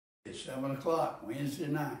It's 7 o'clock Wednesday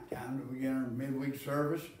night. Time to begin our midweek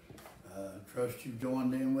service. Trust you've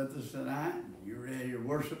joined in with us tonight. You're ready to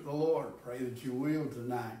worship the Lord. Pray that you will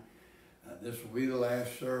tonight. This will be the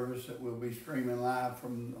last service that we'll be streaming live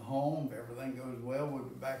from home. If everything goes well, we'll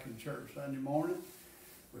be back in church Sunday morning.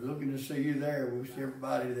 We're looking to see you there. We wish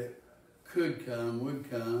everybody that could come, would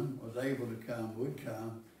come, was able to come, would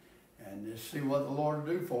come, and just see what the Lord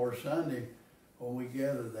will do for us Sunday when we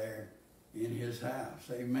gather there in His house.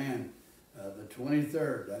 Amen. The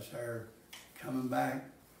 23rd, that's our coming back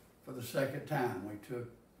for the second time. We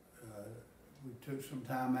took some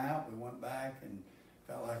time out. We went back and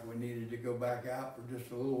felt like we needed to go back out for just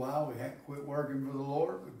a little while. We hadn't quit working for the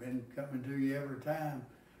Lord. We've been coming to you every time,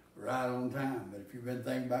 right on time. But if you've been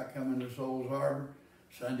thinking about coming to Souls Harbor,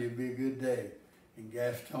 Sunday would be a good day in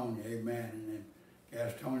Gastonia. Amen. And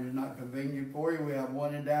if Gastonia is not convenient for you, we have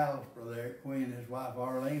one in Dallas. Brother Eric Quinn and his wife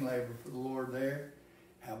Arlene labor for the Lord there.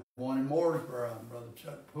 Have one in Mooresboro. Brother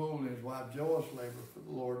Chuck Poole and his wife Joyce labor for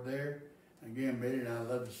the Lord there. And again, Betty and I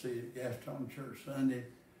love to see you at Gastonia Church Sunday.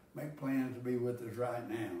 Make plans to be with us right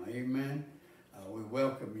now. Amen. We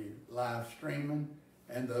welcome you live streaming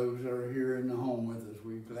and those that are here in the home with us.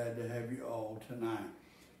 We're glad to have you all tonight.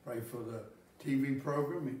 Pray for the TV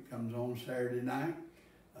program. It comes on Saturday night.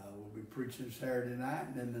 We'll be preaching Saturday night,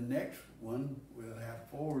 and then the next one, we'll have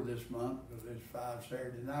 4 this month because there's 5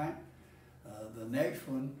 Saturday night. The next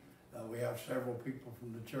one, we have several people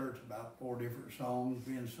from the church, about 4 different songs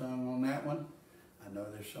being sung on that one. I know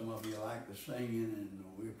there's some of you like the singing, and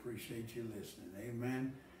we appreciate you listening.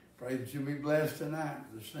 Amen. Pray that you'll be blessed tonight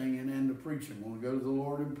for the singing and the preaching. We want to go to the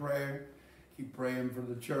Lord in prayer. Keep praying for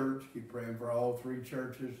the church. Keep praying for all 3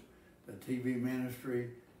 churches, the TV ministry,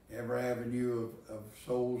 every avenue of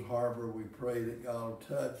Souls Harbor. We pray that God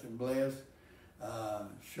will touch and bless.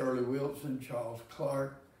 Shirley Wilson, Charles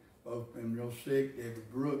Clark, both been real sick.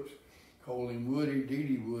 David Brooks, Colleen Woody, Dee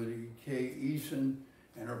Dee Woody, Kay Eason,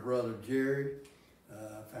 and her brother Jerry.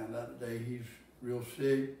 Found out today he's real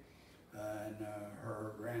sick. And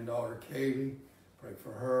her granddaughter Kaylee. Pray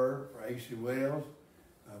for her, for AC Wells,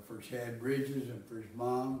 for Chad Bridges and for his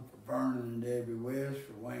mom, for Vernon and Debbie West,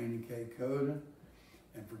 for Wayne and Kay Coden,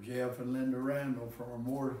 and for Jeff and Linda Randall from our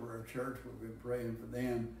Mooresboro church. We've been praying for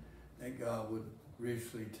them, that God would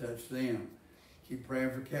richly touch them. Keep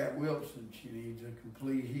praying for Kat Wilson. She needs a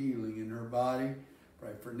complete healing in her body.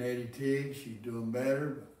 Pray for Nettie Tiggs. She's doing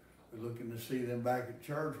better. But we're looking to see them back at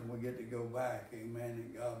church when we get to go back. Amen.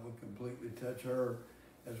 And God will completely touch her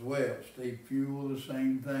as well. Steve Fuel, the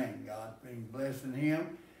same thing. God's been blessing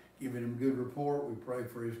him, giving him good report. We pray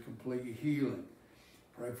for his complete healing.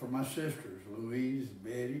 Pray for my sisters, Louise,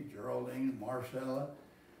 Betty, Geraldine, Marcella,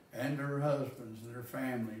 and their husbands and their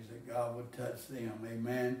families, that God would touch them.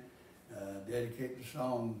 Amen. Dedicate the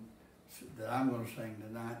song that I'm going to sing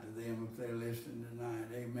tonight to them if they're listening tonight.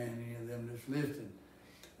 Amen. Any of them that's listening.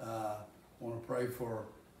 Want to pray for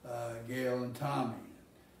Gail and Tommy.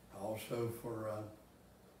 Also for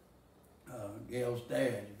Gail's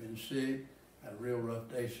dad. He's been sick. Had a real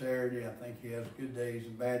rough day Saturday. I think he has good days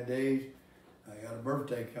and bad days. Got a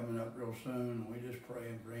birthday coming up real soon, and we just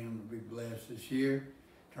praying for him to be blessed this year.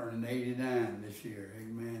 Turning 89 this year.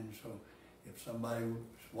 Amen. So if somebody was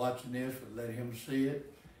watching this would let him see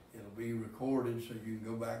it, it'll be recorded so you can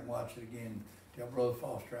go back and watch it again. Tell Brother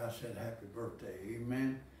Foster I said happy birthday.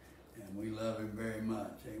 Amen. And we love him very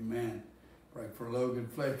much. Amen. Pray for Logan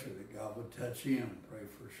Fletcher, that God would touch him. Pray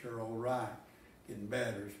for Cheryl Wright, getting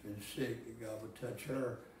better. She's been sick, that God would touch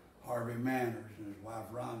her. Harvey Manners and his wife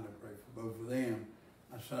Rhonda, pray for both of them.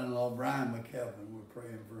 My son-in-law Brian McKelvin, we're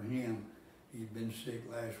praying for him. He's been sick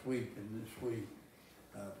last week and this week.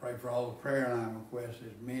 Pray for all the prayer line requests.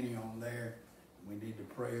 There's many on there. We need to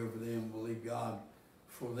pray over them, believe God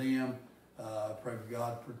for them. Pray for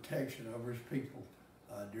God's protection over his people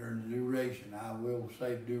during the duration. I will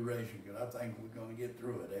say duration because I think we're going to get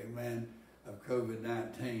through it. Amen. Of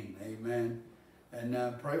COVID-19. Amen.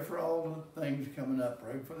 And pray for all the things coming up.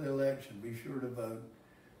 Pray for the election. Be sure to vote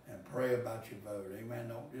and pray about your vote. Amen.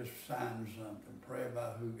 Don't just sign something. Pray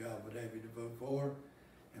about who God would have you to vote for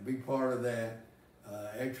and be part of that.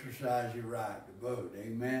 Exercise your right to vote.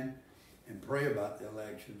 Amen. And pray about the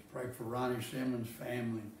elections. Pray for Ronnie Simmons'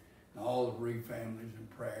 family and all the Reed families in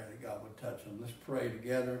prayer that God would touch them. Let's pray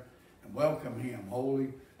together and welcome him.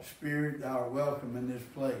 Holy Spirit, thou art welcome in this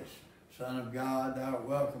place. Son of God, thou art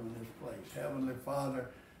welcome in this place. Heavenly Father,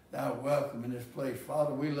 thou art welcome in this place.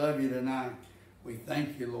 Father, we love you tonight. We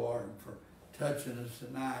thank you, Lord, for touching us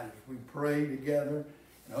tonight as we pray together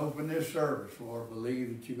and open this service, Lord. Believe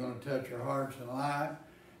that you're going to touch our hearts and lives.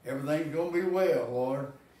 Everything's going to be well,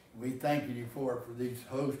 Lord. We thanking you for it, for these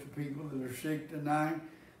host of people that are sick tonight.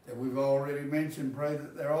 that we've already mentioned. Pray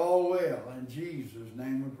that they're all well. In Jesus'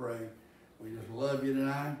 name we pray. We just love you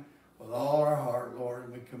tonight with all our heart, Lord,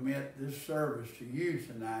 and we commit this service to you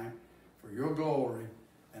tonight for your glory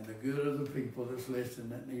and the good of the people that's listening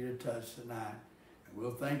that need a touch tonight. And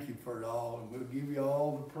we'll thank you for it all, and we'll give you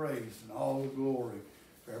all the praise and all the glory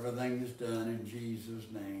for everything that's done in Jesus'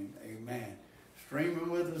 name. Amen. Streaming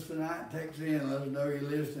with us tonight, text in, let us know you're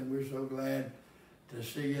listening. We're so glad to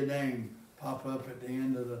see your name pop up at the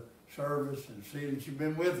end of the service and see that you've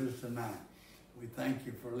been with us tonight. We thank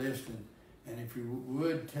you for listening. And if you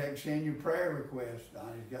would, text in your prayer requests.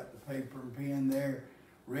 Donnie's got the paper and pen there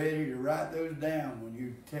ready to write those down when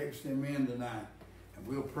you text them in tonight. And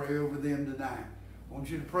we'll pray over them tonight. I want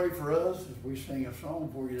you to pray for us as we sing a song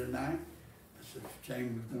for you tonight. Sister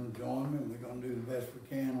Chambers is going to join me, and we're going to do the best we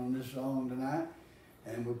can on this song tonight.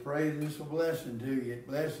 And we pray this a blessing to you. It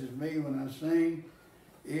blesses me when I sing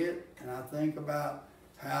it, and I think about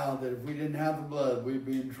how that if we didn't have the blood, we'd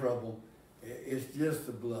be in trouble. It's just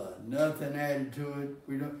the blood, nothing added to it.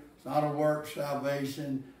 It's not a work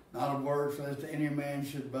salvation, not a works lest any man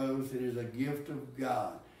should boast. It is a gift of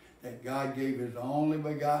God, that God gave his only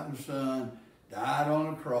begotten Son, died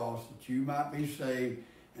on a cross that you might be saved,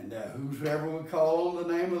 and that whosoever would call on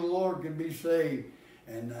the name of the Lord could be saved.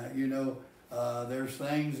 And there's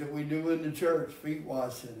things that we do in the church, feet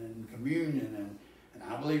washing and communion, and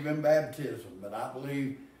I believe in baptism, but I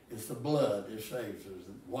believe it's the blood that saves us.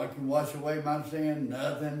 What can wash away my sin?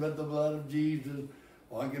 Nothing but the blood of Jesus.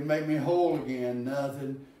 What can make me whole again?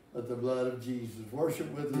 Nothing but the blood of Jesus. Worship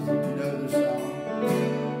with us if you know this song.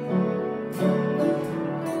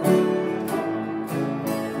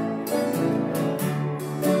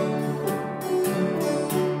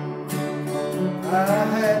 I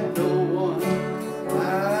had no one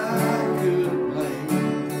I could blame.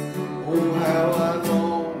 Oh, how I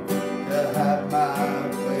long to hide my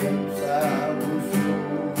face. I was so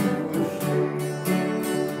ashamed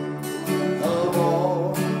of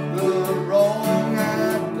all the wrong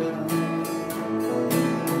I'd done,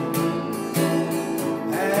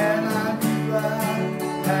 and I knew I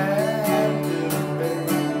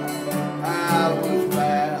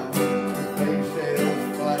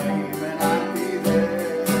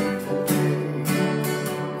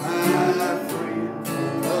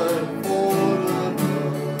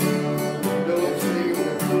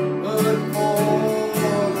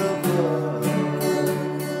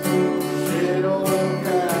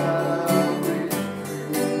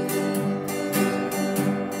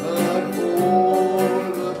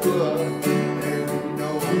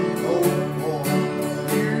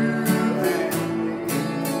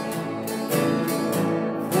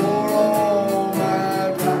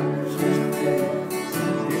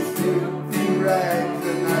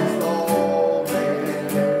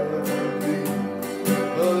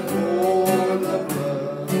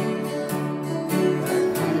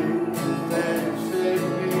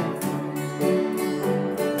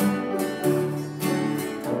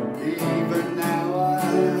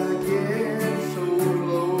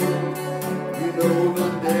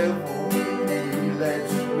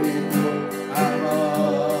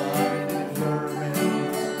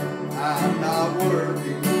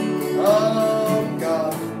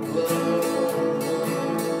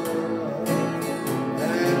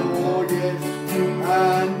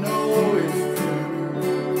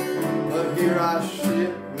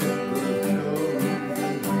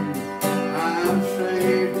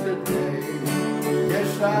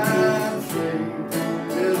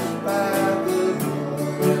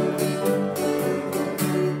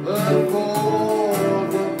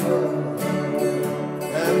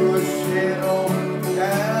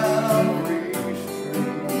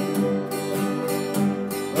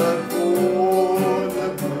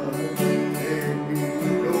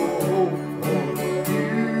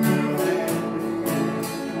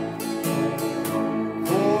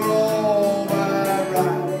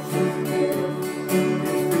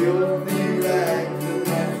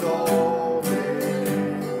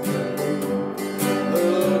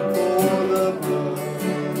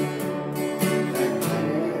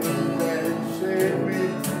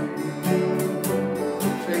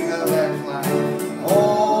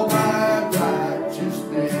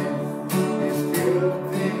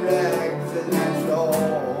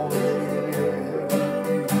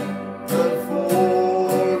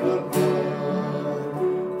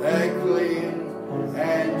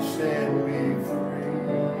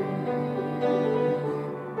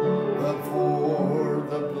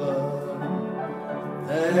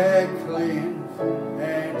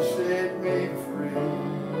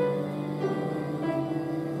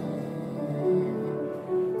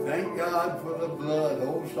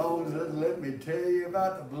song says, let me tell you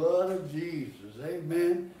about the blood of Jesus.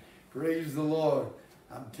 Amen. Praise the Lord.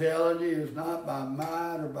 I'm telling you, it's not by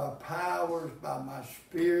might or by power, it's by my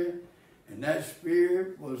spirit. And that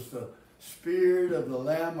spirit was the spirit of the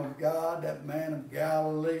Lamb of God, that man of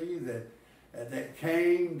Galilee that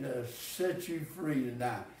came to set you free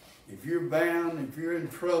tonight. If you're bound, if you're in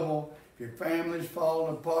trouble, if your family's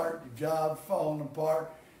falling apart, your job's falling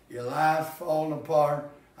apart, your life's falling apart,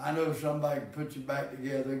 I know somebody can put you back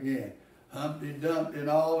together again. Humpty Dumpty and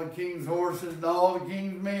all the king's horses and all the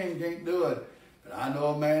king's men can't do it. But I know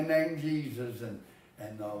a man named Jesus, and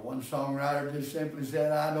one songwriter just simply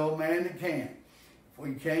said, I know a man that can. If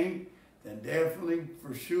we can't, then definitely,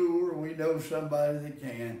 for sure, we know somebody that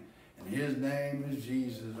can. And his name is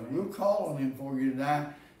Jesus. And we'll call on him for you tonight.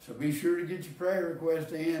 So be sure to get your prayer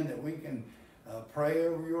request in that we can pray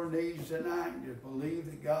over your needs tonight. Just believe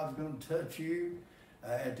that God's going to touch you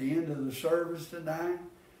at the end of the service tonight.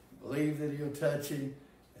 Believe that he'll touch you.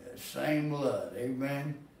 Same blood.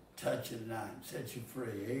 Amen. Touch you tonight. Set you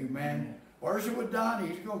free. Amen. Worship with Donnie.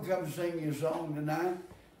 He's going to come sing you a song tonight.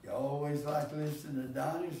 You always like listening to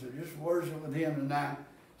Donnie, so just worship with him tonight.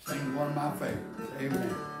 Sing one of my favorites.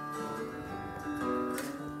 Amen.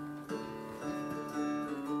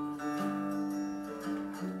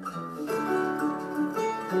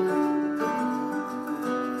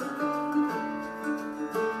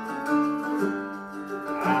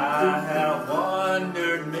 I have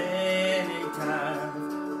wondered many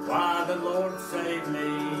times why the Lord saved me.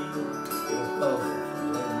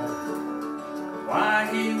 Why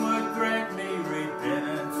he would grant me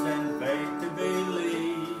repentance and faith to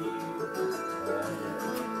believe.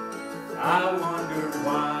 I wondered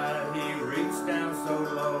why he reached down so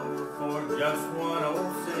low for just one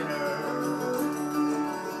old sinner.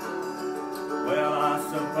 Well, I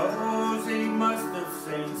suppose he must have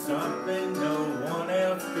seen something no one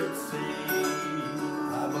else could see.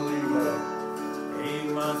 I believe that. He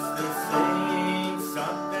must have seen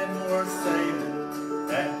something worth saving.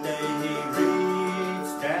 That day he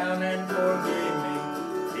reached down and forgave me.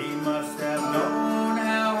 He must have known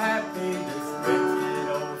how happy this wretched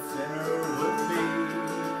old sinner would be.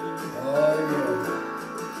 Oh,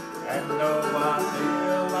 yeah. And though I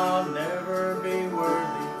feel I'll never be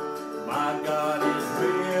worthy, my God is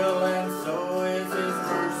real and so is his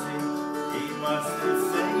mercy. He must have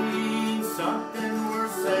seen something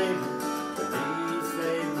worth saving when he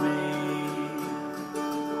saved me.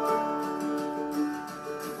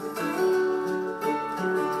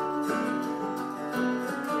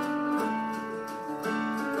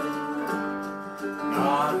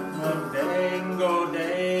 Not one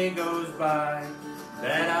day goes by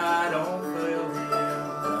that I don't feel him.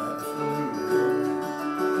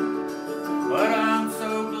 But I'm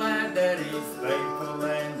so glad that he's faithful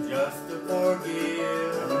and just to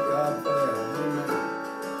forgive. God bless.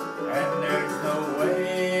 And there's no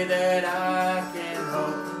way that I can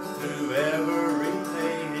hope to ever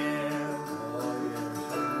repay him.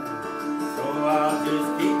 So I'll just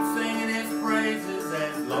keep singing his praises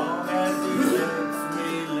as long as he lets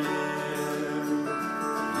me live.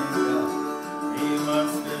 He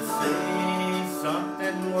must have seen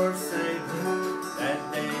something worth saving. That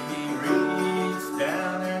day he reached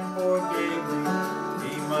down and forgave me.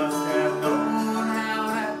 He must have known how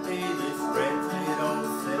happy this wretched old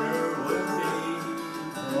sinner would be.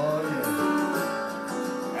 Oh,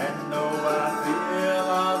 yeah. And though I feel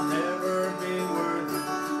I'll never be worthy,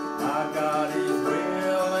 my God is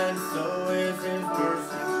real and so is his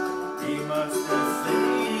mercy. He must have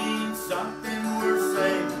seen something worth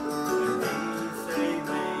saving when he saved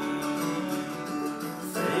me.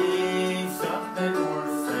 Seen something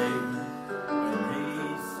worth saving when he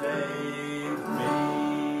saved me.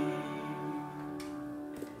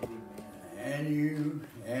 And you,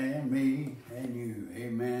 and me, and you.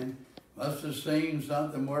 Amen. Must have seen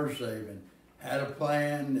something worth saving. Had a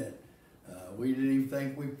plan that we didn't even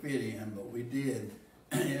think we fit in, but we did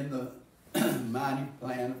in the mighty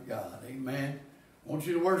plan of God. Amen. I want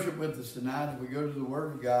you to worship with us tonight as we go to the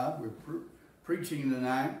Word of God. We're preaching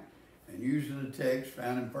tonight and using the text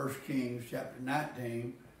found in 1 Kings chapter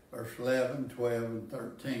 19, verse 11, 12, and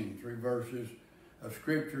 13. 3 verses of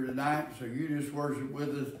Scripture tonight. So you just worship with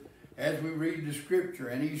us as we read the Scripture.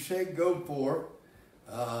 And he said, go forth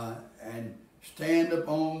and stand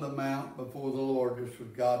upon the mount before the Lord. This was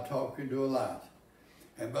God talking to Elijah.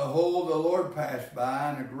 And behold, the Lord passed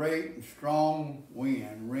by, and a great and strong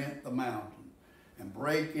wind rent the mountain, and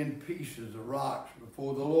brake in pieces the rocks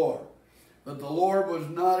before the Lord. But the Lord was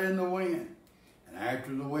not in the wind. And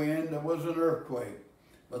after the wind there was an earthquake,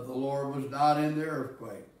 but the Lord was not in the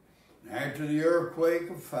earthquake. And after the earthquake,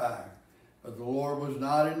 a fire. but the Lord was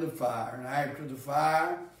not in the fire. And after the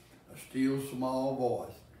fire, a still small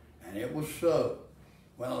voice. And it was so,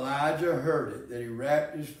 when Elijah heard it, that he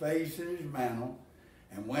wrapped his face in his mantle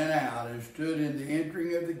and went out and stood in the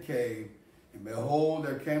entering of the cave. And behold,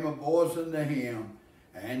 there came a voice unto him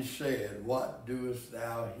and said, What doest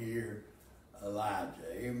thou here, Elijah?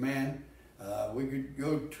 Amen. We could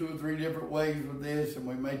go 2 or 3 different ways with this, and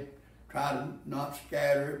we may try to not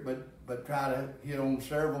scatter it, but try to hit on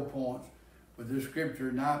several points with this scripture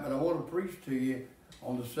tonight. But I want to preach to you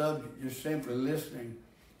on the subject, just simply listening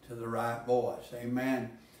to the right voice.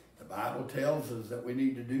 Amen. The Bible tells us that we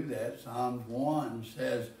need to do that. Psalms 1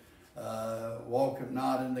 says, walketh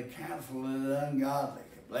not in the counsel of the ungodly.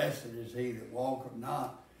 Blessed is he that walketh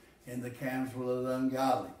not in the counsel of the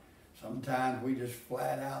ungodly. Sometimes we just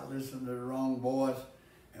flat out listen to the wrong voice,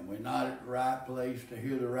 and we're not at the right place to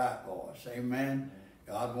hear the right voice. Amen.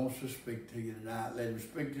 God wants to speak to you tonight. Let him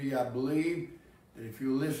speak to you. I believe that if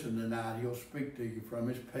you listen tonight, he'll speak to you from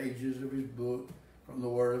his pages of his book, from the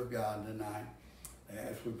Word of God tonight.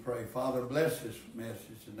 As we pray, Father, bless this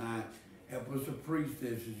message tonight. Help us to preach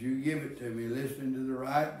this as you give it to me, listening to the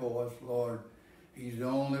right voice, Lord. He's the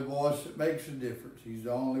only voice that makes a difference. He's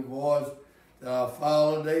the only voice that I'll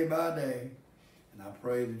follow day by day. And I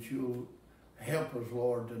pray that you'll help us,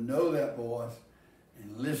 Lord, to know that voice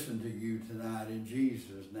and listen to you tonight in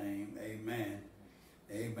Jesus' name. Amen.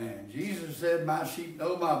 Amen. Jesus said, My sheep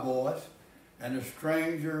know my voice, and a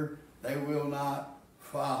stranger they will not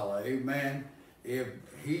follow. Amen. If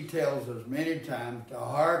he tells us many times to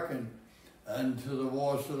hearken unto the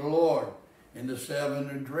voice of the Lord. In the 7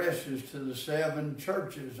 addresses to the 7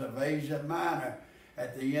 churches of Asia Minor,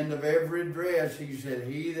 at the end of every address, he said,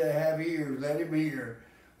 He that have ears, let him hear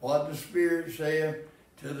what the Spirit saith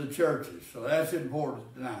to the churches. So that's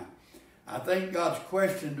important tonight. I think God's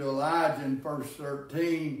question to Elijah in verse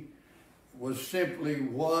 13 was simply,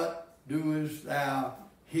 What doest thou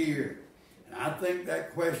here? And I think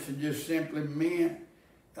that question just simply meant,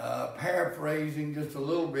 paraphrasing just a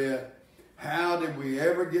little bit, how did we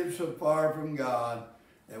ever get so far from God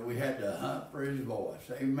that we had to hunt for his voice?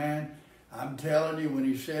 Amen. I'm telling you, when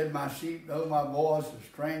he said, My sheep know my voice,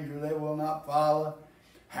 a stranger they will not follow,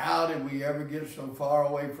 how did we ever get so far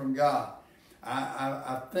away from God?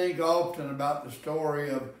 I think often about the story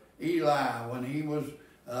of Eli when he was,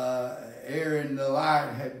 Aaron the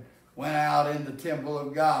light had went out in the temple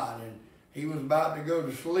of God, and he was about to go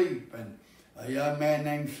to sleep, and a young man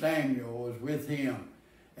named Samuel was with him.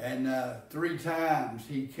 And 3 times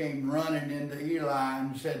he came running into Eli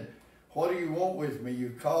and said, What do you want with me?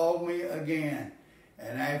 You called me again.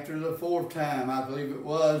 And after the 4th time, I believe it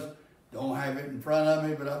was, don't have it in front of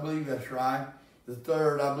me, but I believe that's right. The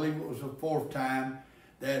 3rd, I believe it was the 4th time,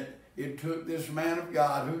 that it took this man of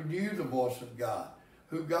God who knew the voice of God,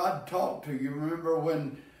 who God talked to. You remember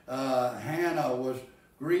when Hannah was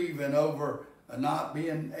grieving over not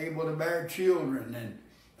being able to bear children, and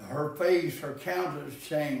her face, her countenance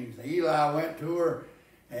changed. Eli went to her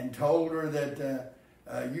and told her that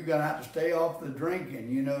you're going to have to stay off the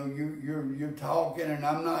drinking. You know, you're talking and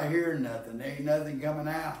I'm not hearing nothing. There ain't nothing coming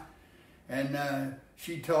out. And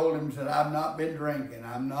she told him, said, I've not been drinking.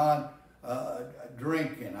 I'm not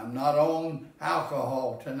drinking. I'm not on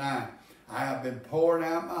alcohol tonight. I have been pouring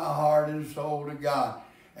out my heart and soul to God.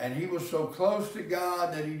 And he was so close to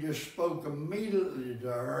God that he just spoke immediately to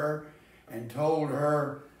her and told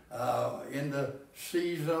her in the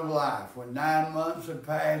season of life, when 9 months have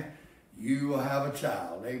passed, you will have a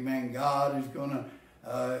child. Amen. God is going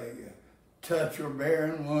to touch your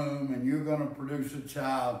barren womb, and you're going to produce a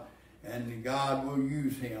child, and God will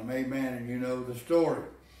use him. Amen. And you know the story.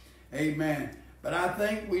 Amen. But I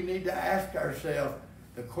think we need to ask ourselves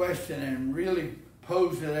the question and really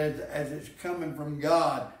pose it as it's coming from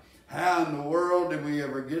God. How in the world did we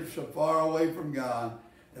ever get so far away from God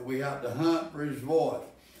that we have to hunt for his voice?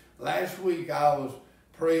 Last week I was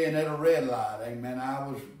praying at a red light. Amen. I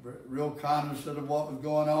was real cognizant of what was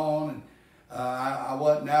going on, and I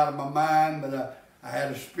wasn't out of my mind, but I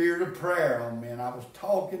had a spirit of prayer on me, and I was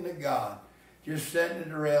talking to God, just sitting at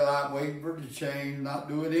the red light, waiting for it to change, not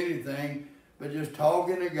doing anything, but just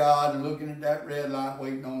talking to God and looking at that red light,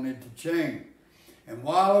 waiting on it to change. And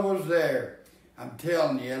while I was there, I'm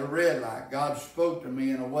telling you, at a red light, God spoke to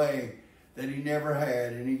me in a way that he never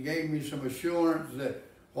had, and he gave me some assurance that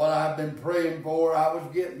what I've been praying for, I was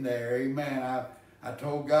getting there. Amen. I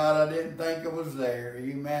told God I didn't think I was there.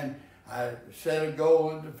 Amen. I set a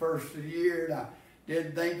goal at the first of the year, and I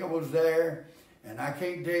didn't think I was there. And I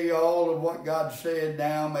can't tell you all of what God said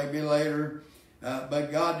now, maybe later.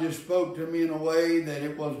 But God just spoke to me in a way that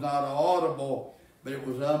it was not an audible but it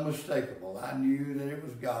was unmistakable. I knew that it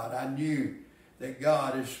was God. I knew that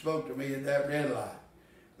God had spoke to me at that red light.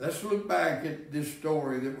 Let's look back at this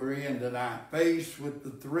story that we're in tonight. Faced with the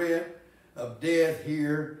threat of death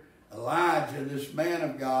here, Elijah, this man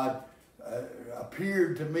of God,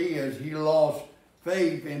 appeared to me as he lost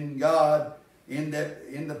faith in God, in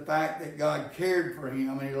the fact that God cared for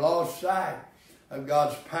him, and he lost sight of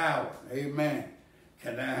God's power. Amen.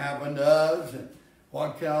 Can that happen to us? And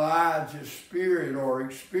what can Elijah's spirit or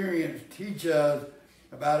experience teach us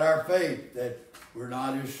about our faith? That we're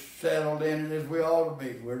not as settled in it as we ought to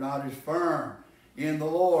be. We're not as firm in the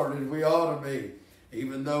Lord as we ought to be.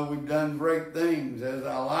 Even though we've done great things as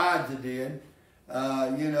Elijah did,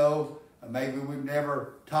 maybe we've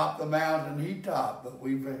never topped the mountain he topped, but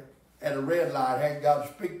we've at a red light had God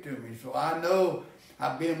speak to me. So I know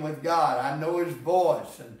I've been with God. I know his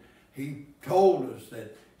voice, and he told us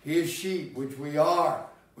that his sheep, which we are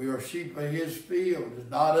sheep of his field. It's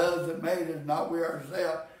not us that made us, not we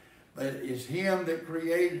ourselves, but it's him that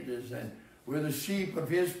created us, and we're the sheep of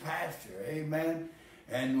his pasture. Amen.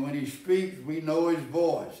 And when he speaks, we know his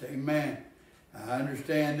voice. Amen. I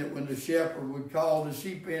understand that when the shepherd would call the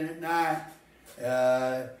sheep in at night,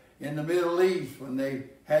 in the Middle East, when they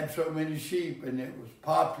had so many sheep, and it was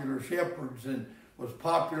popular shepherds and was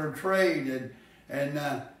popular trade,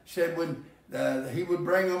 and said when he would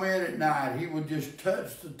bring them in at night, he would just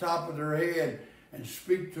touch the top of their head and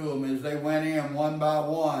speak to them as they went in one by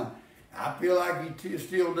one. I feel like he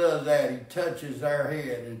still does that. He touches our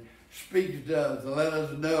head and speaks to us to let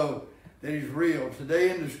us know that he's real.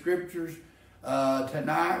 Today in the scriptures,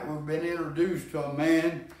 tonight we've been introduced to a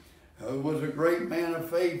man who was a great man of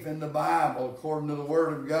faith in the Bible according to the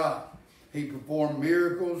Word of God. He performed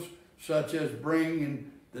miracles such as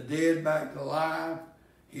bringing the dead back to life.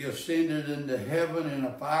 He ascended into heaven in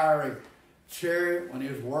a fiery chariot when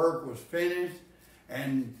his work was finished.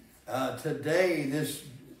 And today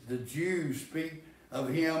the Jews speak of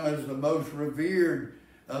him as the most revered,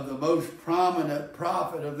 of the most prominent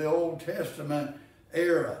prophet of the Old Testament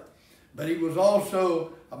era. But he was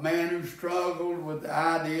also a man who struggled with the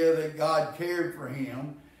idea that God cared for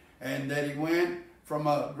him, and that he went from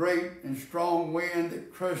a great and strong wind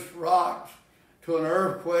that crushed rocks to an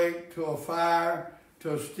earthquake, to a fire,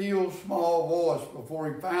 to a still small voice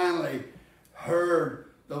before he finally heard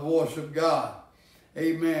the voice of God.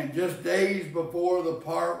 Amen. Just days before the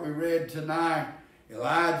part we read tonight,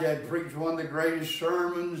 Elijah had preached one of the greatest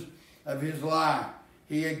sermons of his life.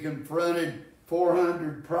 He had confronted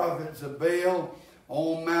 400 prophets of Baal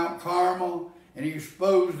on Mount Carmel, and he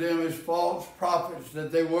exposed them as false prophets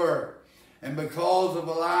that they were. And because of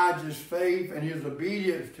Elijah's faith and his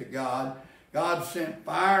obedience to God, God sent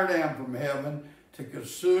fire down from heaven to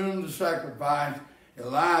consume the sacrifice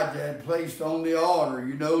Elijah had placed on the altar.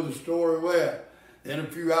 You know the story well. Then a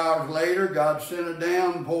few hours later, God sent a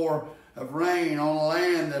downpour of rain on a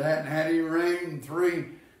land that hadn't had any rain in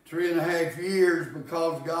three and a half years,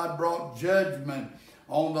 because God brought judgment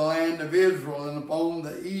on the land of Israel and upon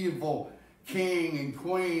the evil king and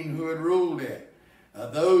queen who had ruled it.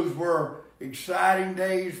 Those were exciting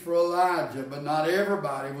days for Elijah, but not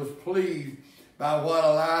everybody was pleased by what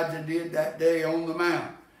Elijah did that day on the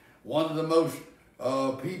mount. One of the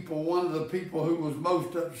people who was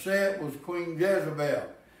most upset was Queen Jezebel.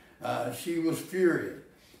 She was furious.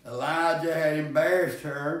 Elijah had embarrassed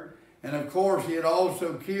her, and of course he had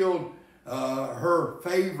also killed her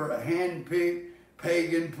favorite hand-picked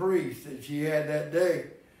pagan priest that she had that day.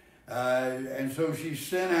 And so she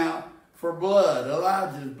sent out for blood,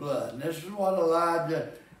 Elijah's blood. And this is what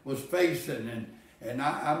Elijah was facing. And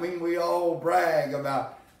I mean, we all brag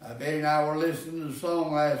about, Betty and I were listening to the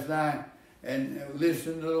song last night and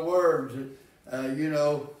listening to the words.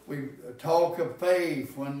 We talk of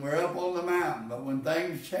faith when we're up on the mountain, but when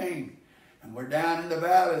things change and we're down in the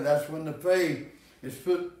valley, that's when the faith is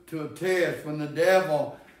put to a test, when the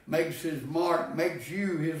devil makes his mark, makes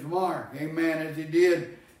you his mark. Amen, as he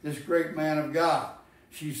did this great man of God.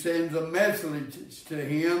 She sends a message to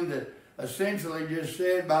him that essentially just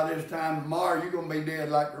said, by this time tomorrow, you're going to be dead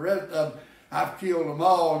like the rest of them. I've killed them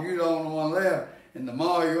all. You're the only one left. And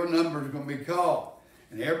tomorrow your number is going to be called.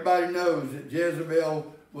 And everybody knows that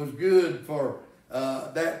Jezebel was good for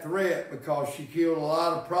that threat, because she killed a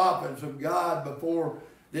lot of prophets of God before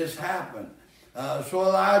this happened. So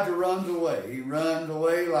Elijah runs away. He runs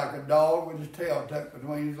away like a dog with his tail tucked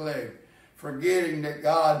between his legs, forgetting that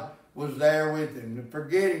God was there with him,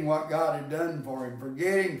 forgetting what God had done for him,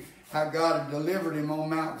 forgetting how God had delivered him on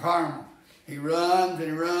Mount Carmel. He runs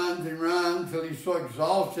and he runs and runs till he's so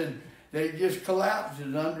exhausted that he just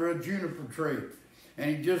collapses under a juniper tree.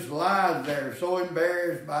 and he just lies there so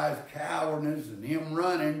embarrassed by his cowardice and him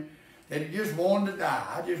running that he just wanted to die.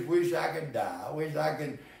 I just wish I could die. I wish I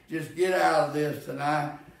could just get out of this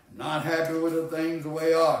tonight. Not happy with the things the way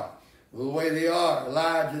they are.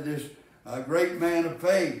 Elijah, this great man of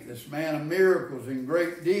faith, this man of miracles and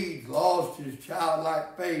great deeds, lost his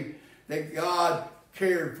childlike faith that God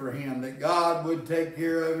cared for him, that God would take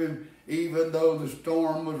care of him even though the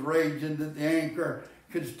storm was raging, that the anchor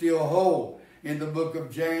could still hold. In the book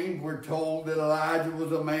of James, we're told that Elijah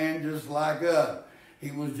was a man just like us.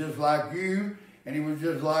 He was just like you, and he was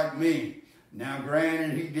just like me. Now,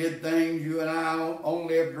 granted, he did things you and I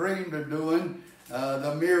only have dreamed of doing,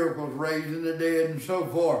 the miracles, raising the dead and so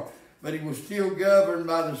forth. But he was still governed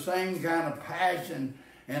by the same kind of passion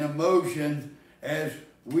and emotions as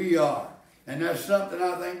we are. And that's something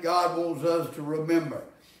I think God wants us to remember.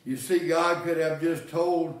 You see, God could have just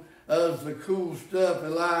told us the cool stuff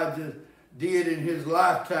Elijah did in his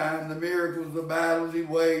lifetime, the miracles, the battles he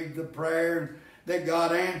waged, the prayers that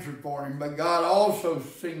God answered for him. But God also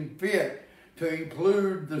seemed fit to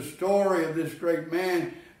include the story of this great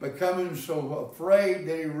man becoming so afraid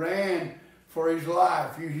that he ran for his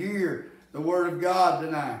life. You hear the word of God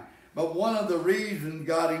tonight. But one of the reasons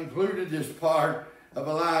God included this part of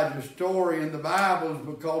Elijah's story in the Bible is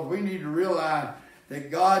because we need to realize that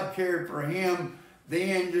God cared for him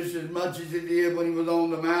then just as much as he did when he was on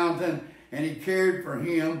the mountain, and he cared for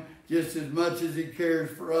him just as much as he cares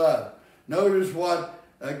for us. Notice what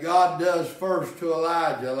God does first to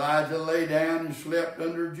Elijah. Elijah lay down and slept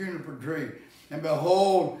under a juniper tree. And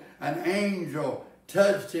behold, an angel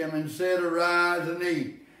touched him and said, "Arise and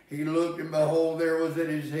eat." He looked, and behold, there was at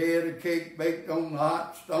his head a cake baked on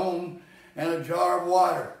hot stones and a jar of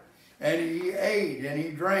water. And he ate and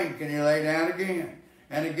he drank and he lay down again.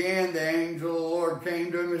 And again the angel of the Lord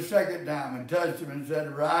came to him a second time and touched him and said,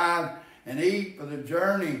 "Arise and eat, for the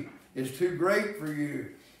journey is too great for you."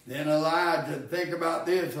 Then Elijah, think about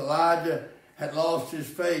this, Elijah had lost his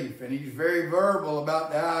faith, and he's very verbal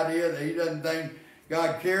about the idea that he doesn't think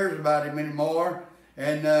God cares about him anymore,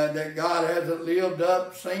 and that God hasn't lived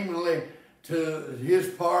up seemingly to his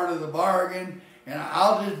part of the bargain, and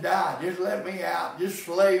I'll just die. Just let me out. Just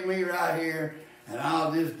slay me right here, and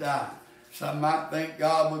I'll just die. Some might think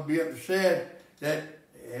God would be upset that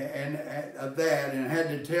and had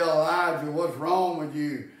to tell Elijah, "What's wrong with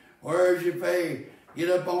you? Where's your faith? Get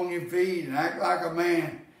up on your feet and act like a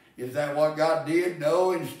man." Is that what God did?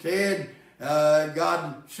 No. Instead,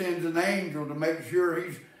 God sends an angel to make sure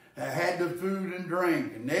he's had the food and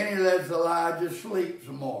drink. And then he lets Elijah sleep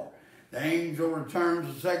some more. The angel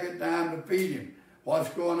returns the second time to feed him. What's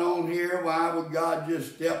going on here? Why would God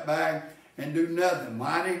just step back and do nothing?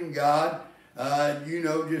 Why didn't God,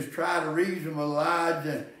 just try to reason with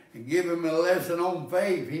Elijah and give him a lesson on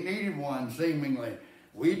faith? He needed one, seemingly.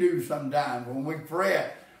 We do sometimes when we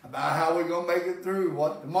fret about how we're going to make it through,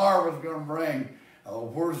 what tomorrow is going to bring.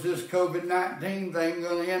 Where's this COVID-19 thing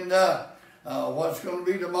going to end up? What's going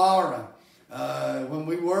to be tomorrow? When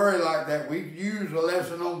we worry like that, we use a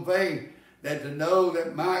lesson on faith, that to know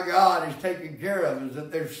that my God is taking care of us,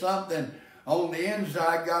 that there's something on the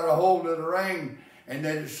inside got a hold of the reins, and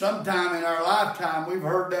that sometime in our lifetime we've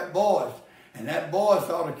heard that voice, and that voice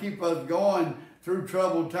ought to keep us going through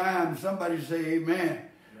troubled times. Somebody say amen.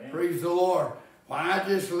 Amen. Praise the Lord. Why not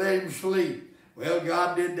just let him sleep? Well,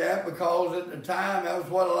 God did that because at the time that was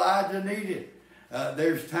what Elijah needed.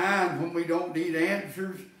 There's times when we don't need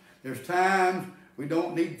answers. There's times we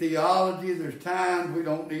don't need theology. There's times we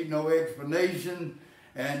don't need no explanation.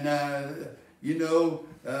 And,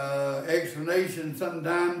 explanations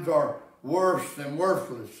sometimes are worse than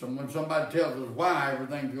worthless. And when somebody tells us why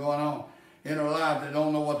everything's going on in our life, they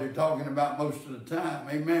don't know what they're talking about most of the time.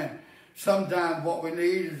 Amen. Sometimes what we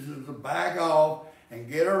need is to back off and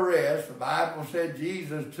get a rest. The Bible said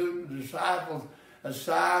Jesus took the disciples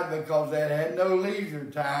aside because they had no leisure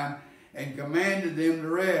time and commanded them to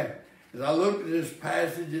rest. As I looked at this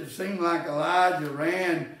passage, it seemed like Elijah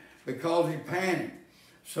ran because he panicked.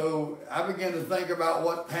 So I began to think about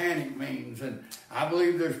what panic means. And I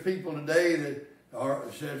believe there's people today that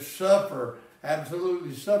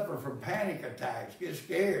absolutely suffer from panic attacks, get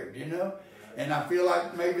scared, And I feel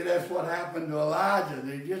like maybe that's what happened to Elijah.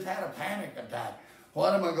 He just had a panic attack.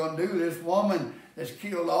 What am I going to do? This woman that's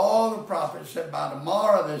killed all the prophets said by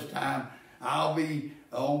tomorrow this time, I'll be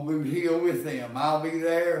on Boot Hill with them. I'll be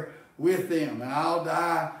there with them, and I'll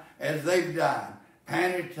die as they've died.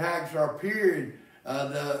 Panic attacks are a period. I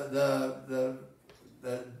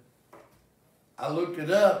looked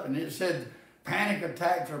it up, and it said panic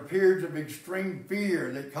attacks are periods of extreme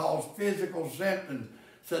fear that cause physical symptoms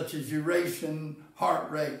such as racing heart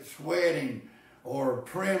rate, sweating, or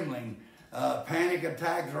trembling. Panic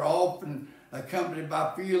attacks are often accompanied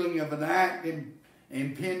by feeling of an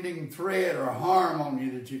impending threat or harm on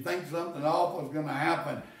you, that you think something awful is going to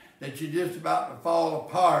happen, that you're just about to fall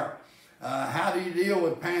apart. How do you deal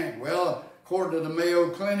with panic? Well, according to the Mayo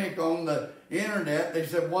Clinic on the internet, they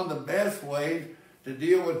said one of the best ways to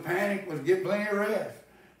deal with panic was get plenty of rest.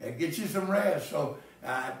 Get you some rest. So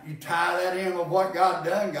you tie that in with what God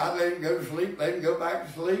done. God let him go to sleep, let him go back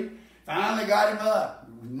to sleep. Finally got him up,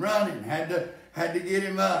 running, had to get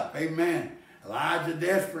him up. Amen. Elijah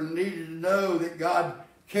desperately needed to know that God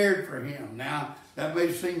cared for him. Now, that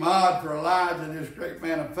may seem odd for Elijah, this great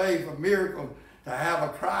man of faith, a miracle, to have a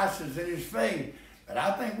crisis in his faith. But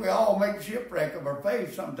I think we all make shipwreck of our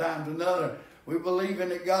faith sometimes or another. We believe in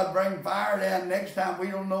that God bring fire down. Next time we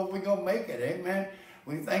don't know if we're going to make it. Amen.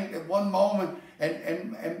 We think that one moment,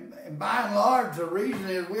 and by and large, the reason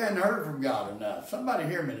is we hadn't heard from God enough. Somebody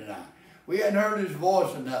hear me tonight. We hadn't heard his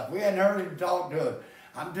voice enough. We hadn't heard him talk to us.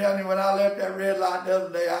 I'm telling you, when I left that red light the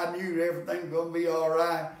other day, I knew everything was going to be all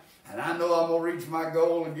right. And I know I'm going to reach my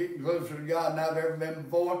goal and get closer to God than I've ever been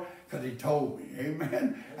before, because he told me.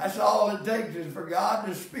 Amen. That's all it takes, is for God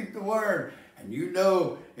to speak the word. And you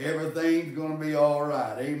know everything's going to be all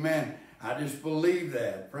right. Amen. I just believe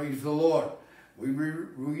that. Praise the Lord. We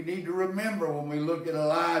need to remember when we look at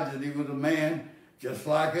Elijah that he was a man just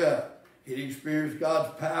like us. He'd experienced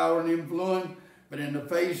God's power and influence, but in the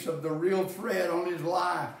face of the real threat on his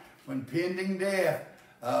life, when pending death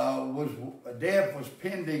was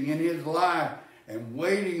pending in his life and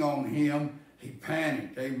waiting on him, he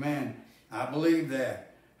panicked. Amen. I believe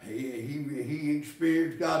that. He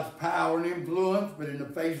experienced God's power and influence, but in the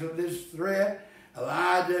face of this threat,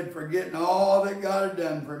 Elijah had forgotten all that God had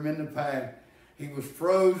done for him in the past. He was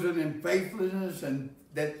frozen in faithlessness and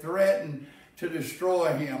that threatened to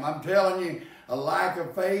destroy him. I'm telling you, a lack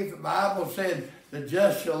of faith, the Bible said, the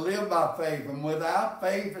just shall live by faith. And without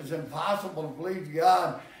faith, it's impossible to please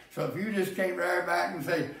God. So if you just came right back and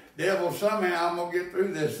say, devil, somehow I'm going to get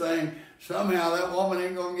through this thing. Somehow that woman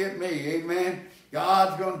ain't going to get me. Amen.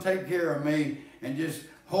 God's going to take care of me. And just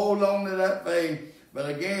hold on to that faith. But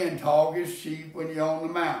again, talk is cheap when you're on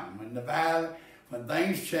the mountain. In the valley, when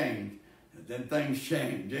things change, then things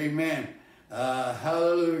change. Amen.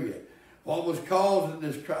 Hallelujah. What was causing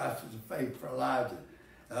this crisis of faith for Elijah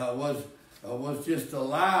was just a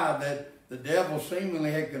lie that the devil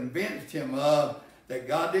seemingly had convinced him of, that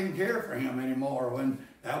God didn't care for him anymore, when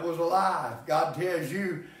that was a lie. If God tells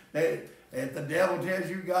you that, if the devil tells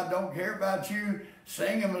you God don't care about you,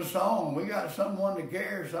 sing him a song. We got someone to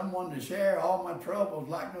care, someone to share all my troubles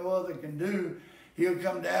like no other can do. He'll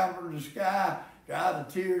come down from the sky, dry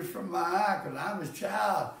the tears from my eye, because I'm his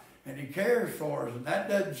child, and he cares for us. And that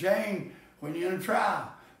doesn't change when you're in a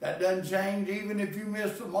trial. That doesn't change even if you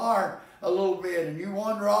miss the mark a little bit and you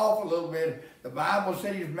wander off a little bit. The Bible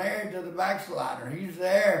said he's married to the backslider. He's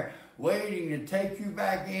there waiting to take you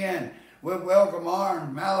back in with welcome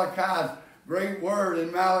arms. Malachi's great word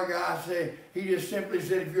in Malachi said, he just simply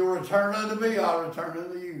said, if you'll return unto me, I'll return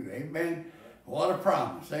unto you. Amen. What a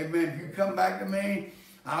promise. Amen. If you come back to me,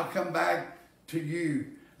 I'll come back to you.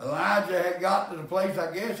 Elijah had got to the place,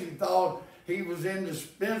 I guess he thought he was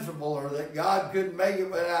indispensable, or that God couldn't make it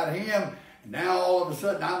without him. And now all of a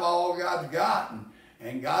sudden I'm all God's gotten.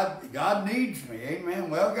 And God needs me. Amen.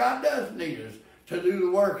 Well, God does need us to do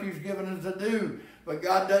the work he's given us to do. But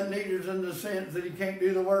God doesn't need us in the sense that he can't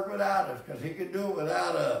do the work without us, because he can do it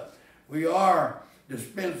without us. We are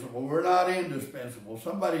dispensable. We're not indispensable.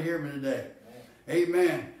 Somebody hear me today.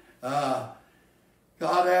 Amen.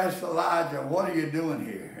 God asked Elijah, what are you doing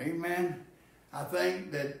here? Amen. I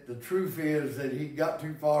think that the truth is that he got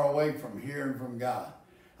too far away from hearing from God.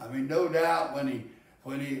 I mean, no doubt when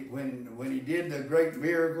he did the great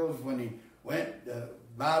miracles, when he went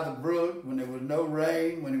by the brook, when there was no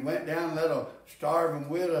rain, when he went down and let a starving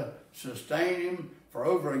widow sustain him for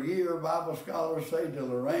over a year, Bible scholars say, till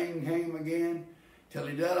the rain came again, till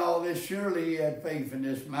he done all this, surely he had faith in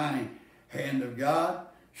this mighty hand of God.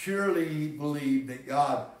 Surely he believed that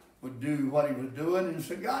God would do what he was doing. And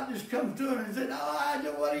so God just comes to him and said,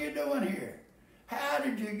 Elijah, what are you doing here? How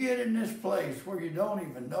did you get in this place where you don't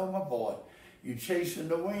even know my boy? You're chasing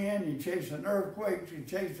the wind, you're chasing earthquakes, you're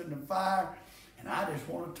chasing the fire, and I just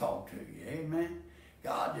want to talk to you. Amen.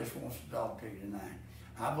 God just wants to talk to you tonight.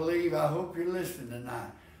 I hope you're listening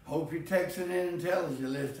tonight. Hope you're texting in and telling us you're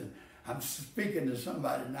listening. I'm speaking to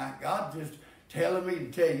somebody tonight. God just telling me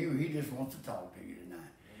to tell you he just wants to talk to you tonight.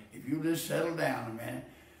 If you just settle down a minute.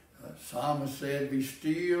 The psalmist said, be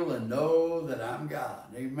still and know that I'm God.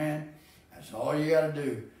 Amen. That's all you got to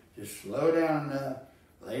do. Just slow down enough.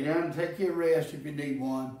 Lay down and take your rest if you need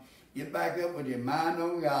one. Get back up with your mind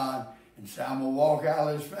on God and say, I'm going to walk out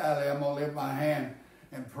of this valley. I'm going to lift my hand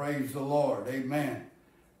and praise the Lord. Amen.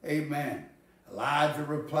 Amen. Elijah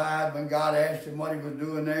replied when God asked him what he was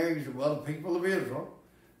doing there. He said, well, the people of Israel,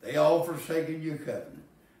 they all forsaken your covenant.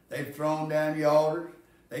 They've thrown down your altars.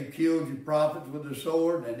 They've killed your prophets with the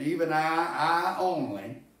sword. And even I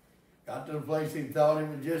only, got to the place he thought it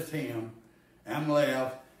was just him, am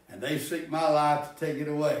left. And they seek my life to take it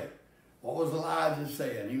away. What was Elijah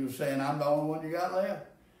saying? He was saying, I'm the only one you got left.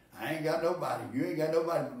 I ain't got nobody. You ain't got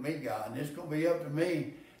nobody but me, God. And it's going to be up to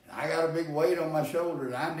me. And I got a big weight on my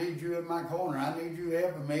shoulders. I need you in my corner. I need you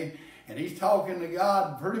helping me. And he's talking to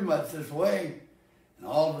God pretty much this way. And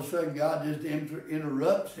all of a sudden, God just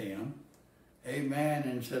interrupts him. Amen.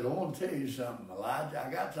 And said, I want to tell you something, Elijah.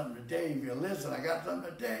 I got something to tell you. If you listen, I got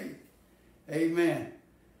something to tell you. Amen.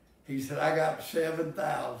 He said, I got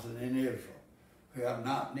 7,000 in Israel who have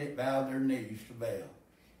not bowed their knees to Baal,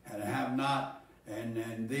 and have not, and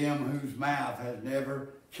them whose mouth has never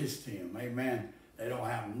kissed him. Amen. They don't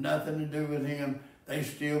have nothing to do with him. They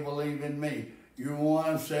still believe in me. You're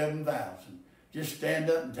one of 7,000. Just stand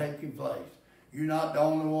up and take your place. You're not the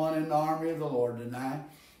only one in the army of the Lord tonight.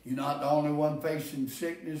 You're not the only one facing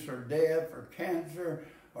sickness or death or cancer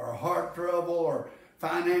or heart trouble or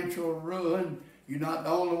financial ruin. You're not the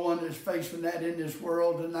only one that's facing that in this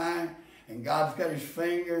world tonight. And God's got his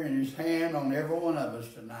finger and his hand on every one of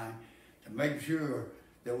us tonight to make sure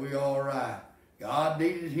that we're all right. God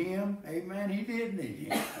needed him. Amen. He did need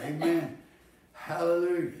him. Amen.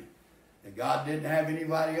 Hallelujah. That God didn't have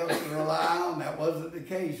anybody else to rely on. That wasn't the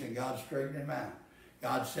case. And God straightened him out.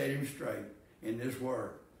 God set him straight in this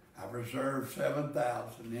word. I've reserved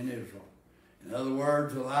 7,000 in Israel. In other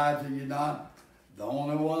words, Elijah, you're not the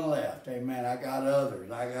only one left. Amen. I got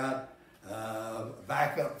others. I got a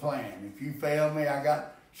backup plan. If you fail me, I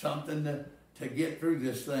got something to get through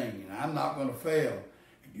this thing. And I'm not going to fail.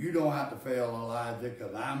 You don't have to fail, Elijah,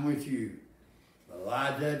 because I'm with you. But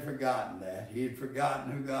Elijah had forgotten that. He had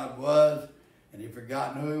forgotten who God was, and he'd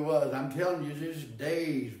forgotten who he was. I'm telling you, this is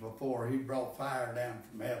days before he brought fire down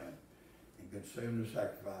from heaven and consumed the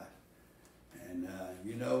sacrifice. And,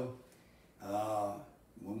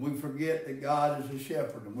 when we forget that God is the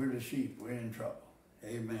shepherd and we're the sheep, we're in trouble.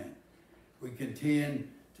 Amen. We continue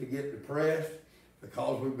to get depressed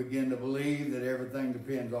because we begin to believe that everything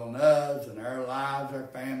depends on us and our lives, our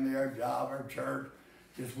family, our job, our church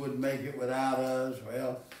just wouldn't make it without us.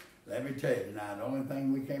 Well, let me tell you tonight, the only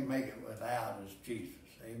thing we can't make it without is Jesus.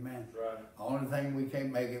 Amen. Right. The only thing we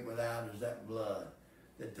can't make it without is that blood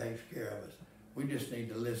that takes care of us. We just need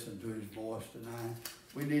to listen to his voice tonight.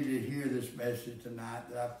 We need to hear this message tonight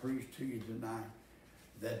that I preached to you tonight.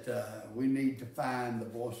 That we need to find the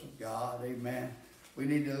voice of God. Amen. We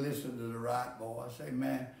need to listen to the right voice.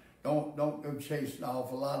 Amen. Don't go chasing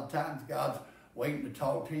off. A lot of times God's waiting to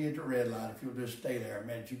talk to you at the red light. If you'll just stay there a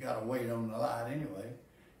minute, you got to wait on the light anyway.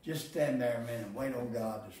 Just stand there a minute and wait on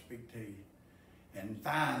God to speak to you. And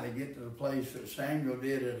finally get to the place that Samuel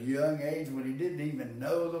did at a young age when he didn't even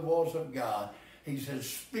know the voice of God. He said,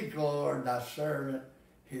 speak, Lord, thy servant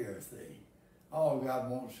heareth thee. All God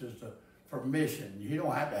wants is the permission. You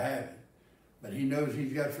don't have to have it. But he knows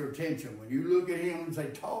he's got your attention. When you look at him and say,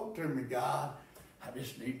 talk to me, God, I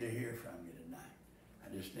just need to hear from you tonight.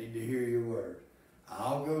 I just need to hear your word.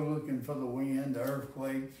 I'll go looking for the wind, the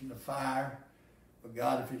earthquakes, and the fire. But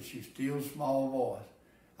God, if it's your still small voice.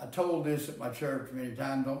 I told this at my church many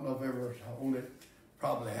times. Don't know if I ever told it.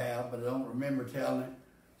 Probably have, but I don't remember telling it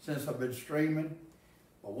since I've been streaming.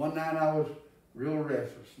 But one night I was real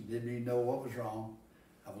restless and didn't even know what was wrong.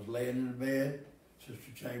 I was laying in the bed.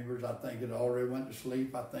 Sister Chambers, I think, had already went to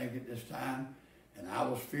sleep, I think, at this time. And I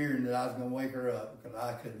was fearing that I was going to wake her up because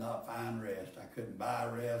I could not find rest. I couldn't buy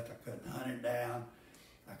rest. I couldn't hunt it down.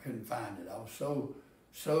 I couldn't find it. I was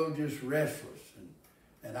so just restless.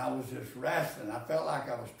 And I was just wrestling. I felt like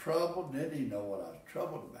I was troubled. Didn't even know what I was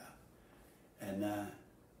troubled about. And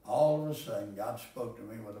all of a sudden, God spoke to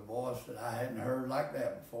me with a voice that I hadn't heard like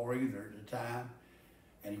that before either at the time.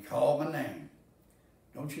 And he called my name.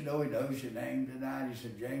 Don't you know he knows your name tonight? He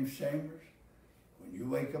said, James Chambers, when you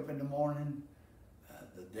wake up in the morning,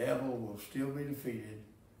 the devil will still be defeated,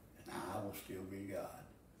 and I will still be God.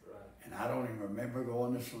 Right. And I don't even remember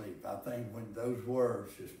going to sleep. I think when those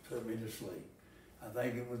words just put me to sleep. I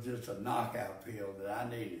think it was just a knockout pill that I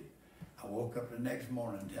needed. I woke up the next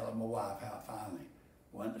morning telling my wife how I finally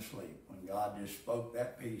went to sleep when God just spoke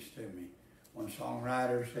that peace to me. One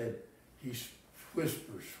songwriter said, he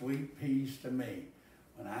whispers sweet peace to me.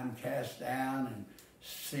 When I'm cast down and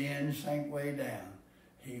sin sank way down,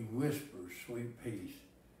 he whispers sweet peace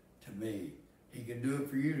to me. He can do it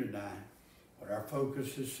for you tonight. but our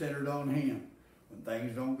focus is centered on Him. When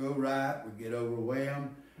things don't go right, we get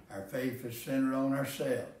overwhelmed. Our faith is centered on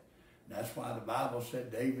ourselves. And that's why the Bible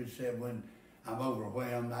said, David said, when I'm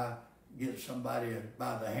overwhelmed, I get somebody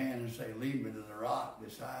by the hand and say, lead me to the rock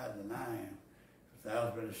that's higher than I am. Because thou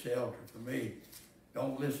hast been a shelter for me.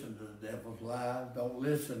 Don't listen to the devil's lies. Don't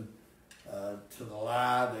listen to the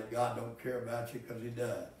lie that God don't care about you, because He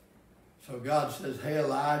does. So God says, hey,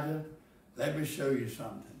 Elijah, let me show you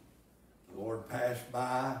something. The Lord passed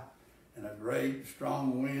by, and a great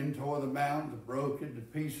strong wind tore the mountains, broke into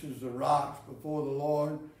pieces the rocks before the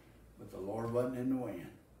Lord, but the Lord wasn't in the wind.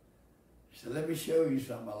 He said, let me show you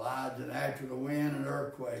something, Elijah. And after the wind, an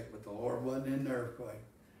earthquake, but the Lord wasn't in the earthquake.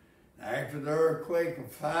 And after the earthquake, a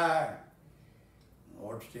fire. The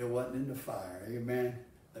Lord still wasn't in the fire. Amen.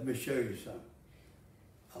 Let me show you something.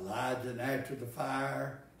 Elijah, and after the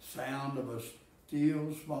fire, sound of a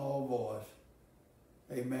still small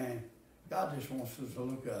voice. Amen. God just wants us to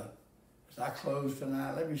look up. As I close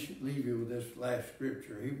tonight, let me leave you with this last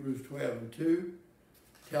scripture. Hebrews 12:2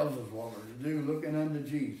 tells us what we're to do, looking unto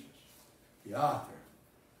Jesus, the author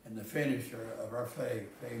and the finisher of our faith.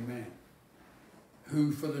 Amen.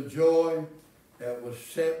 Who for the joy that was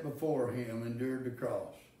set before him endured the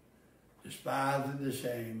cross, despising the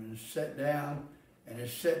shame, and is set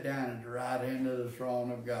down at the right hand of the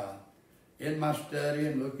throne of God. In my study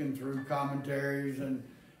and looking through commentaries and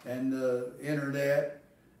the internet,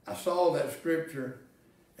 I saw that scripture,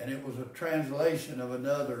 and it was a translation of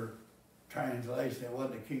another translation. It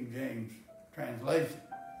wasn't a King James translation.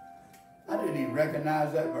 I didn't even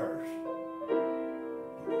recognize that verse.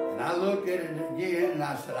 And I looked at it again, and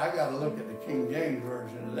I said, I got to look at the King James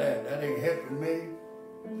version of that. That ain't helping me.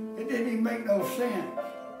 It didn't even make no sense.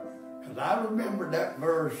 Because I remember that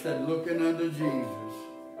verse said, looking unto Jesus,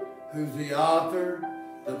 who's the author,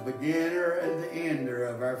 the beginner, and the ender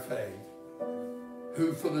of our faith,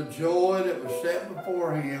 who for the joy that was set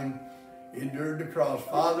before him endured the cross.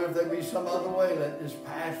 Father, if there be some other way, let this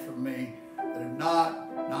pass from me. But if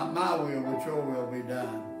not my will, but your will be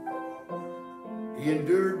done. He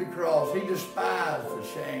endured the cross. He despised the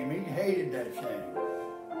shame. He hated that shame.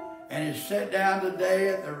 And is set down today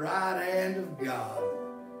at the right hand of God,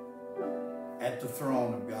 at the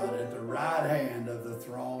throne of God, at the right hand of the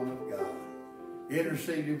throne of God,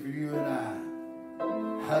 interceding for you and I.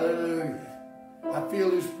 Hallelujah. I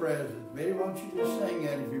feel His presence. Maybe won't you just sing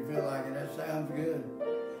that if you feel like it? That sounds good.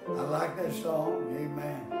 I like that song.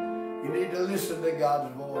 Amen. You need to listen to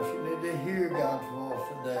God's voice. You need to hear God's voice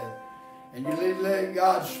today. And you need to let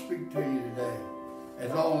God speak to you today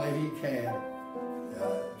as only He can.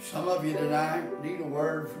 Some of you tonight need a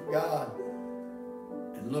word from God.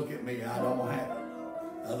 And look at me, I don't have it,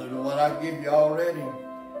 other than what I give you already.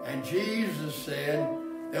 And Jesus said,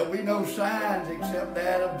 there'll be no signs except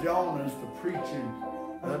that of Jonas, the preaching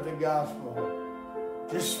of the gospel.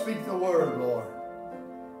 Just speak the word, Lord.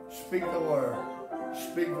 Speak the word.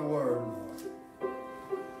 Speak the word, Lord.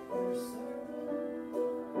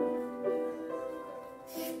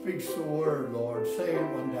 Speaks the word, Lord. Say it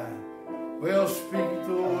one time. Well, speak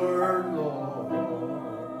the word, Lord.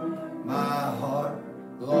 My heart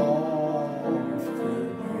longs to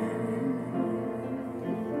hear.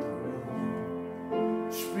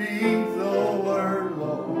 Speak the word,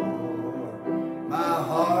 Lord. My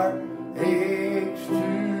heart aches to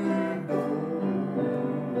know.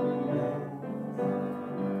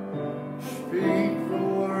 Speak the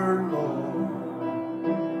word, Lord.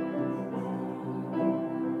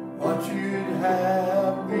 What you'd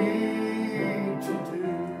have me to do.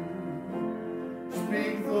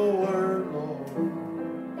 Speak the word, Lord.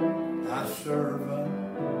 Thy servant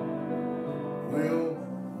will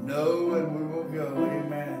know and we will go.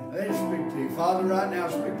 Amen. Let it speak to you. Father, right now,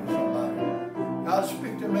 speak to somebody. God,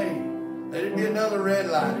 speak to me. Let it be another red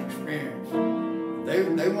light experience.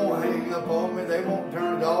 They won't hang up on me. They won't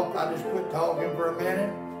turn it off. I just quit talking for a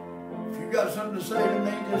minute. If you got something to say to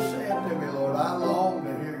me, just say it to me, Lord. I long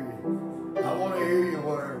to hear you. I want to hear your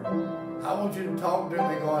word. I want you to talk to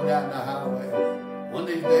me going down the highway. One of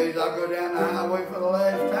these days I'll go down the highway for the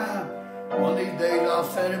last time. One of these days I'll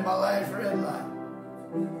set in my last red light.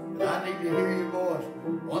 But I need to hear your voice.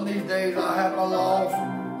 One of these days I'll have my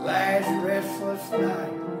last restless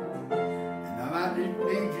night. And I might need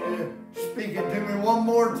you to speak it to me one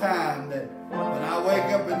more time, that when I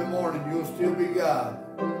wake up in the morning, you'll still be God.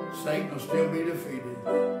 Satan will still be defeated.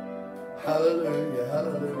 Hallelujah,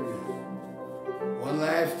 hallelujah. One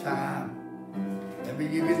last time. Let me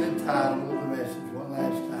give you the title of the message one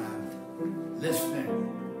last time. Listening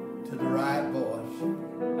to the right voice.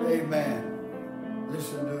 Amen.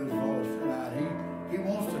 Listen to his voice tonight. He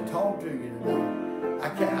wants to talk to you tonight.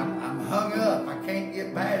 I'm hung up.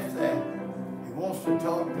 get past that. He wants to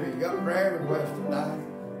talk to you. You got prayer requests tonight.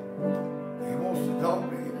 He wants to talk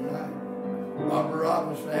to you tonight. Robert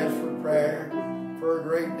Robinson asked for prayer for her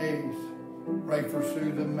great niece. Pray for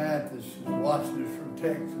Susan Mathis, who's watching us from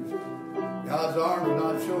Texas. God's arms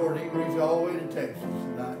are not short. He reached all the way to Texas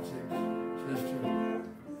tonight, sister.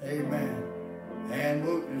 Amen. Ann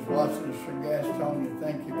Wooten is watching us from Gastonia.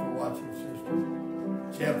 Thank you for watching,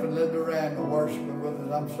 sister. Jeff and Linda Randall worshiping with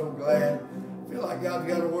us. I'm so glad. I feel like God's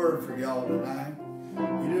got a word for y'all tonight.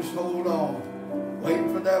 You just hold on.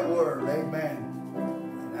 Wait for that word. Amen.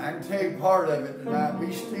 And I can tell you part of it tonight.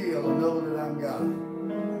 Be still and know that I'm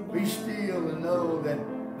God. Be still and know that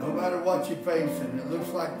no matter what you're facing, it looks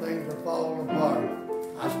like things are falling apart.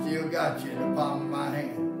 I still got you in the palm of my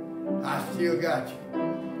hand. I still got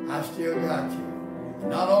you. I still got you.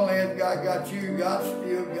 Not only has God got you, God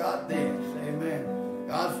still got this. Amen.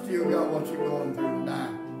 God still got what you're going through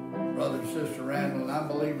tonight. Brother and Sister Randall, and I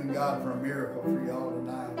believe in God for a miracle for y'all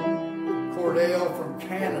tonight. Cordell from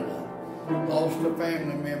Canada lost a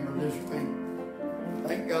family member this week.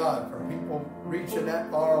 Thank God for people reaching that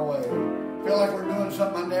far away. I feel like we're doing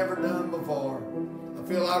something I've never done before. I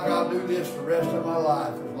feel like I'll do this the rest of my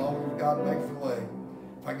life as long as God makes a way.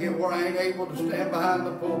 If I get where I ain't able to stand behind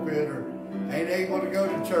the pulpit or ain't able to go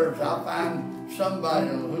to church, I'll find somebody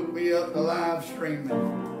that'll hook me up to live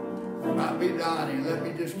streaming. It might be Donnie. Let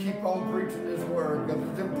me just keep on preaching this word because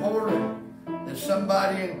it's important that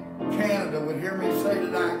somebody in Canada would hear me say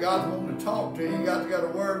tonight, God's wanting to talk to you. God's got a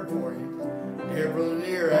word for you. Dear Brother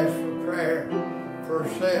Neer asked for prayer for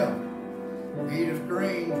herself. Edith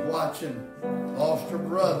Green's watching, lost her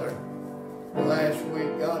brother last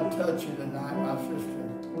week. God touch you tonight, my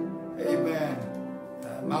sister. Amen.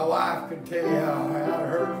 My wife could tell you how it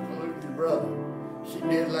hurts to lose your brother. She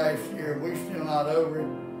did last year. We're still not over it.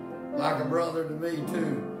 Like a brother to me,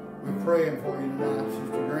 too. We're praying for you tonight,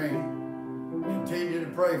 Sister Green. Continue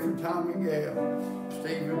to pray for Tommy Gale,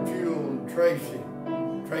 Stephen Jewell, and Tracy.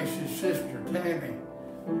 Tracy's sister, Tammy.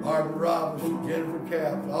 Barbara Robinson, Jennifer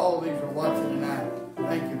Capps. All these are watching tonight.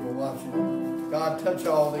 Thank you for watching. God, touch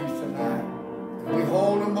all these tonight. We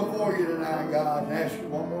hold them before you tonight, God, and ask you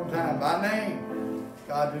one more time by name.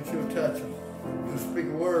 God, that you'll touch them. You'll speak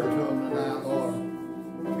a word to them tonight, Lord.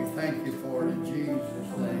 We thank you for it in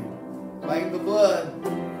Jesus' name. Claim the blood.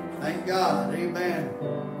 Thank God. Amen.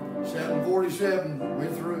 7:47.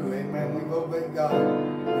 We're through. Amen. We've obeyed God.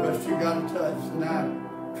 Trust you got a touch tonight.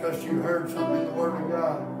 Trust you heard something in the Word of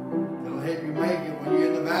God. It'll help you make it when you're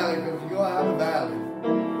in the valley, because you go out of the valley.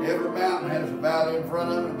 Every mountain has a valley in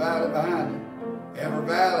front of it and a valley behind it. Every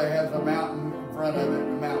valley has a mountain in front of it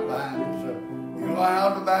and a mountain behind it. So you go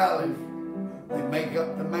out of the valleys, they make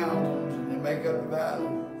up the mountains and they make up the valley.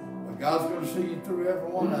 But God's going to see you through every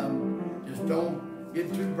one of them. Just don't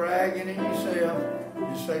get too bragging in yourself.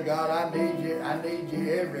 Just say, God, I need you. I need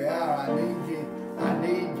you every hour. I need you. I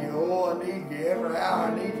need you. Oh, I need you every hour.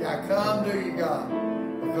 I need you. I come to you, God,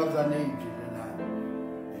 because I need you tonight.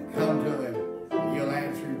 And come to him. He'll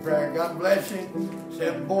answer your prayer. God bless you.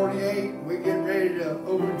 7:48. We get ready to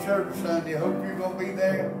open church Sunday. Hope you're going to be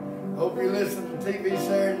there. Hope you listen to TV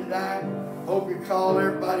Saturday night. Hope you call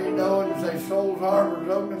everybody you know and say Souls Harbor's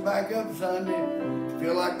opening back up Sunday.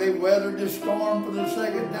 Feel like they weathered this storm for the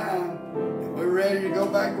second time. And we're ready to go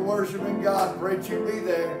back to worshiping God. Pray that you'll be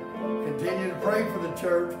there. Continue to pray for the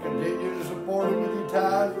church. Continue to support it with your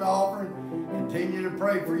tithes and offering. Continue to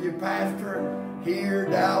pray for your pastor here,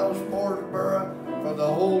 Dallas, Morrisboro, for the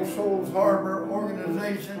whole Souls Harbor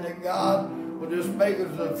organization, that God will just make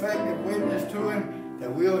us an effective witness to him,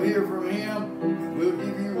 that we'll hear from him, and we'll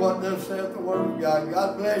give you what thus saith the Word of God.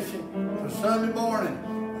 God bless you. For Sunday morning,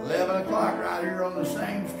 11 o'clock right here on the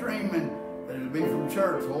same streaming, but it'll be from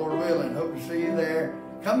church, Lord willing. Hope to see you there.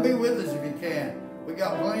 Come be with us if you can. We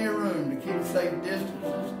got plenty of room to keep safe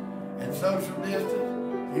distances and social distance.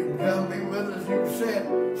 You can come be with us. You can sit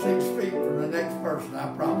 6 feet from the next person, I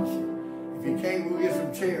promise you. If you can't, we'll get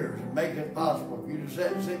some chairs and make it possible for you to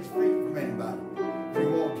sit 6 feet from anybody if you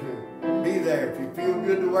want to. Be there. If you feel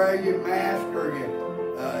good to wear your mask or your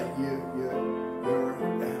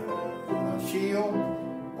shield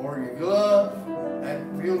or your gloves, that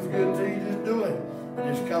feels good to you, just do it.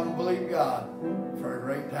 And just come and believe God for a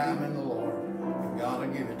great time in the Lord. And God will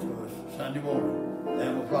give it to us Sunday morning,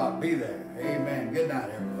 11 o'clock. Be there. Amen. Good night,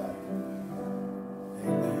 everybody.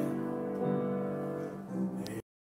 Amen.